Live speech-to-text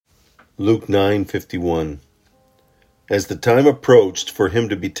Luke 9:51. As the time approached for him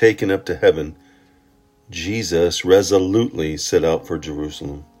to be taken up to heaven, Jesus resolutely set out for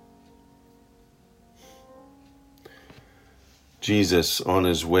Jerusalem. Jesus, on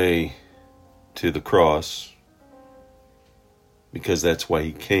his way to the cross, because that's why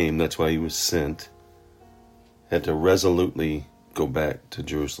he came, that's why he was sent, had to resolutely go back to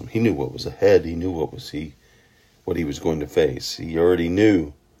Jerusalem. He knew what was ahead. He knew what he was going to face. He already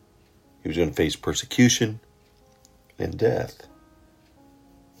knew he was going to face persecution and death.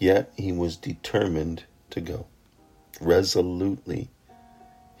 Yet he was determined to go. Resolutely,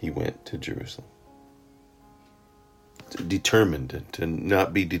 he went to Jerusalem. Determined to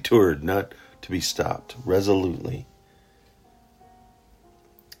not be deterred, not to be stopped. Resolutely.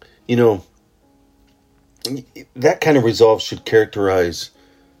 You know, that kind of resolve should characterize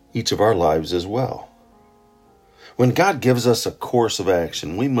each of our lives as well. When God gives us a course of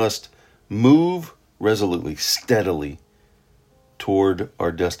action, we must move resolutely, steadily toward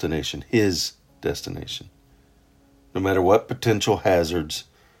our destination, his destination, no matter what potential hazards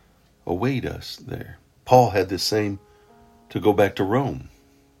await us there. Paul had the same to go back to Rome.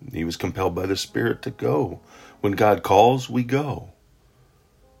 He was compelled by the Spirit to go. When God calls, we go.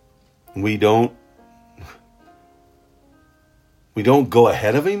 We don't go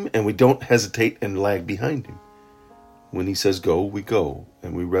ahead of him, and we don't hesitate and lag behind him. When he says go, we go,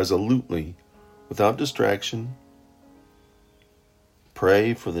 and we resolutely, without distraction,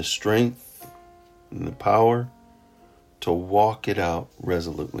 pray for the strength and the power to walk it out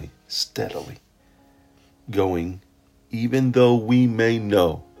resolutely, steadily, going even though we may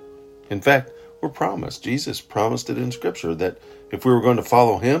know. In fact, we're promised, Jesus promised it in Scripture, that if we were going to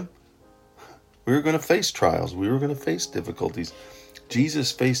follow him, we were going to face trials. We were going to face difficulties.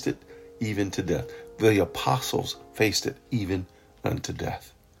 Jesus faced it even to death. The apostles faced it even unto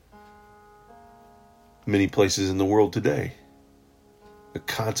death. Many places in the world today, the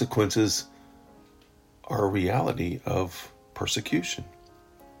consequences are a reality of persecution.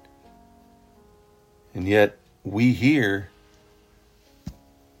 And yet, we here,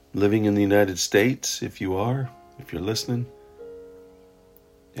 living in the United States, if you're listening,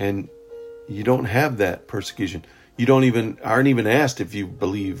 and you don't have that persecution. You aren't even asked if you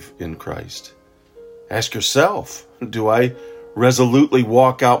believe in Christ. Ask yourself, do I resolutely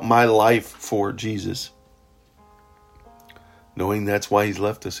walk out my life for Jesus? Knowing that's why he's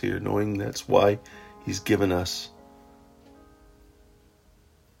left us here, knowing that's why he's given us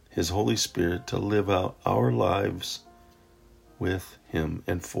his Holy Spirit to live out our lives with him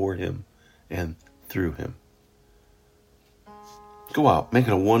and for him and through him. Go out, make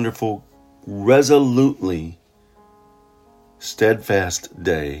it a wonderful, resolutely steadfast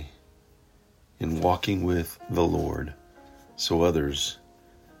day in walking with the Lord, so others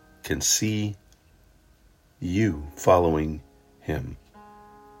can see you following him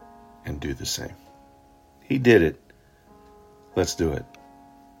and do the same. He did it. Let's do it.